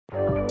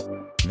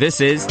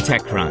This is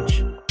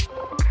TechCrunch.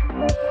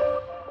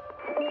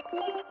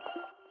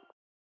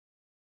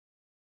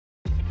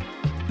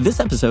 This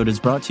episode is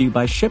brought to you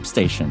by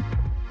ShipStation.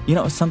 You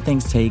know, some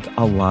things take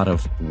a lot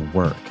of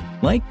work,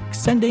 like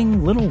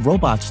sending little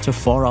robots to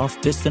far-off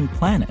distant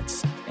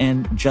planets.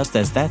 And just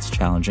as that's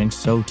challenging,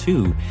 so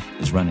too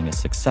is running a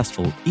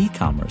successful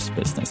e-commerce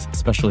business,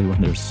 especially when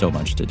there's so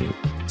much to do.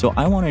 So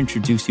I want to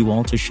introduce you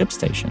all to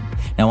ShipStation.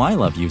 Now, I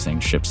love using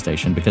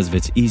ShipStation because of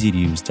its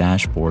easy-to-use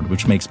dashboard,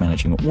 which makes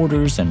managing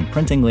orders and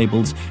printing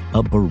labels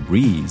a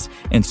breeze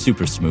and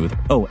super smooth.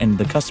 Oh, and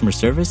the customer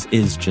service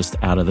is just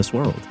out of this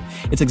world.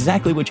 It's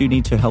exactly what you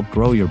need to help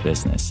grow your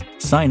business.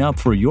 Sign up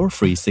for your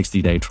free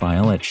 60-day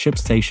trial at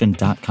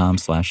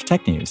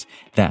shipstation.com/technews.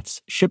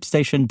 That's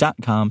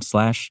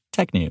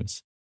shipstation.com/technews.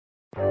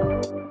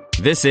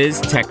 This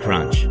is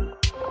TechCrunch.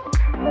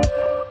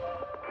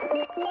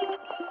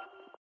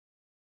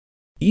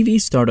 EV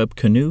startup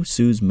Canoo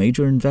sues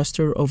major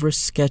investor over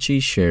sketchy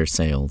share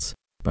sales,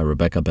 by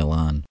Rebecca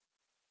Bellan.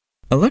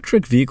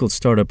 Electric vehicle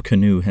startup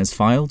Canoo has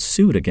filed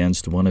suit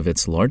against one of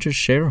its largest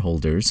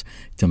shareholders,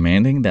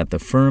 demanding that the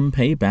firm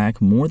pay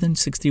back more than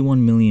 $61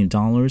 million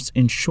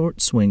in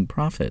short swing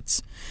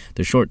profits.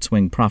 The short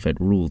swing profit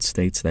rule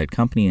states that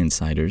company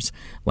insiders,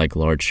 like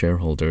large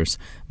shareholders,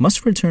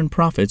 must return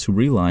profits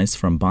realized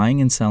from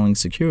buying and selling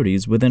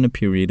securities within a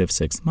period of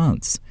 6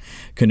 months.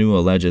 Canoo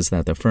alleges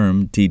that the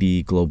firm,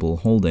 DD Global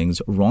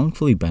Holdings,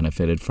 wrongfully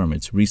benefited from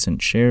its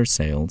recent share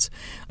sales,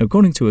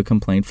 according to a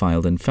complaint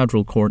filed in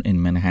federal court in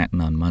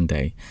Manhattan on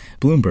Monday.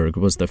 Bloomberg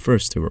was the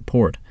first to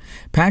report.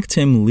 Pak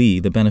Tim Lee,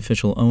 the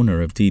beneficial owner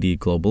of DD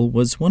Global,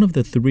 was one of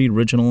the 3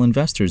 original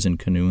investors in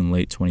Canoo in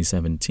late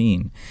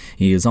 2017.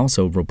 He is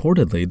also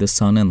reportedly the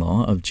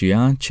son-in-law of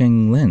Jia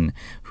Chenglin,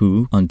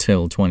 who,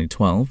 until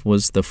 2012,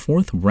 was the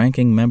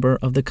 4th-ranking member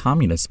of the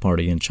Communist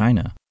Party in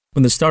China.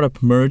 When the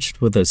startup merged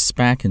with a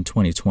SPAC in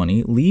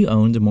 2020, Lee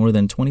owned more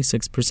than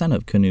 26%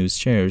 of Canoo's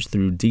shares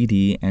through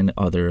DD and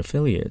other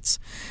affiliates.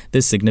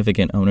 This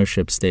significant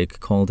ownership stake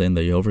called in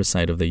the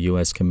oversight of the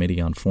U.S.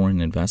 Committee on Foreign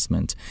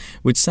Investment,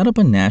 which set up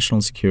a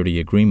national security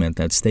agreement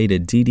that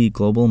stated DD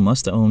Global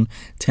must own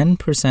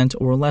 10%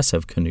 or less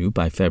of Canoo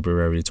by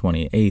February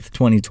 28,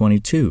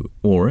 2022,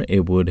 or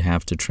it would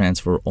have to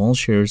transfer all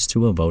shares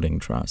to a voting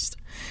trust.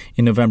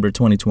 In November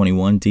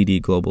 2021,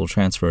 DD Global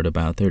transferred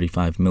about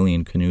 35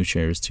 million Canoo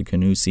shares to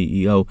Canoo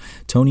CEO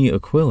Tony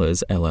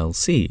Aquila's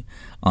LLC.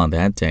 On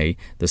that day,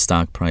 the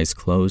stock price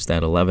closed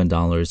at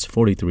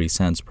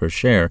 $11.43 per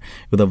share,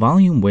 with a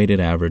volume-weighted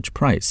average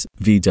price,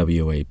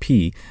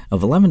 VWAP,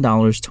 of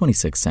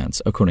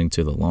 $11.26, according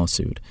to the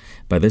lawsuit.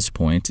 By this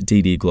point,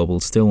 DD Global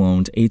still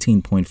owned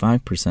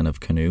 18.5% of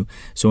Canoo,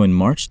 so in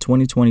March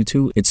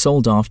 2022, it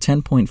sold off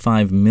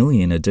 10.5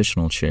 million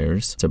additional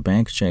shares to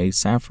Bank J.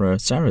 Safra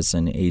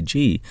Saracen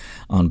AG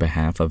on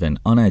behalf of an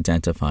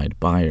unidentified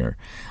buyer.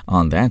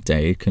 On that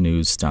day,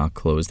 Canoo's stock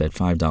closed at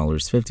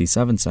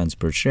 $5.57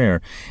 per share,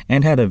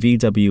 and had a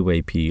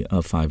VWAP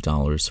of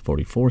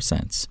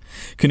 $5.44.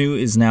 Canoo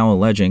is now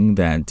alleging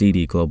that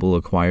DD Global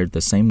acquired the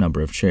same number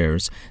of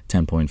shares,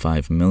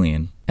 10.5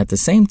 million, at the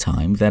same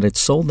time that it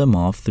sold them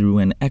off through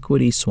an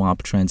equity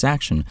swap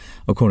transaction,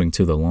 according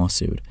to the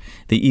lawsuit.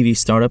 The EV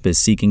startup is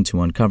seeking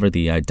to uncover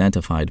the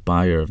identified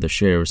buyer of the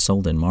shares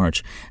sold in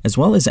March, as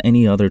well as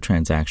any other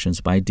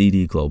transactions by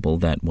DD Global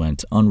that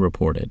went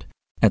unreported.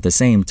 At the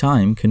same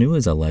time, Canoo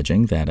is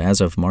alleging that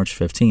as of March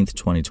 15,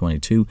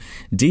 2022,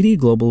 DD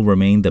Global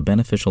remained the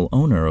beneficial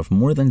owner of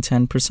more than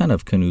 10%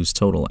 of Canoo's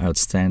total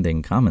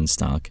outstanding common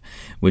stock,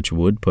 which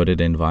would put it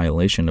in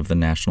violation of the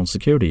National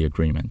Security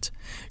Agreement.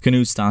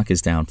 Canoo's stock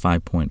is down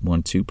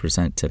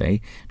 5.12%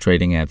 today,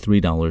 trading at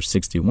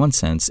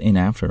 $3.61 in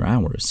after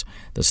hours.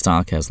 The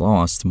stock has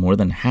lost more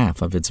than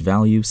half of its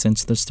value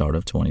since the start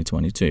of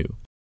 2022.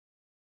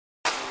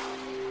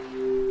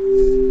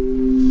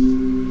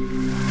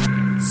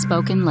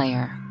 Spoken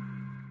Layer.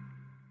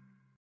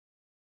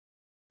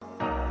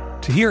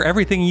 To hear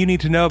everything you need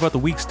to know about the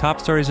week's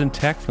top stories in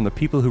tech from the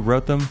people who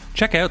wrote them,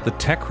 check out the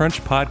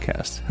TechCrunch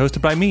podcast,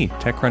 hosted by me,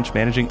 TechCrunch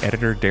managing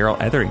editor Daryl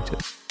Etherington.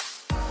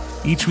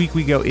 Each week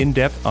we go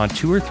in-depth on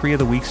 2 or 3 of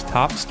the week's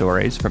top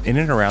stories from in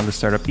and around the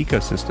startup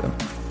ecosystem,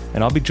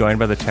 and I'll be joined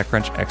by the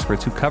TechCrunch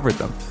experts who covered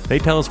them. They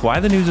tell us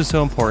why the news is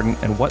so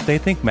important and what they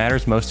think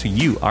matters most to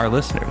you, our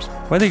listeners,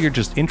 whether you're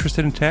just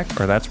interested in tech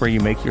or that's where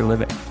you make your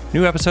living.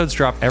 New episodes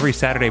drop every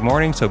Saturday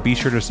morning, so be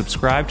sure to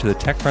subscribe to the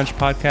TechCrunch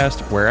podcast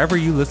wherever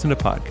you listen to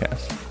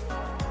podcasts.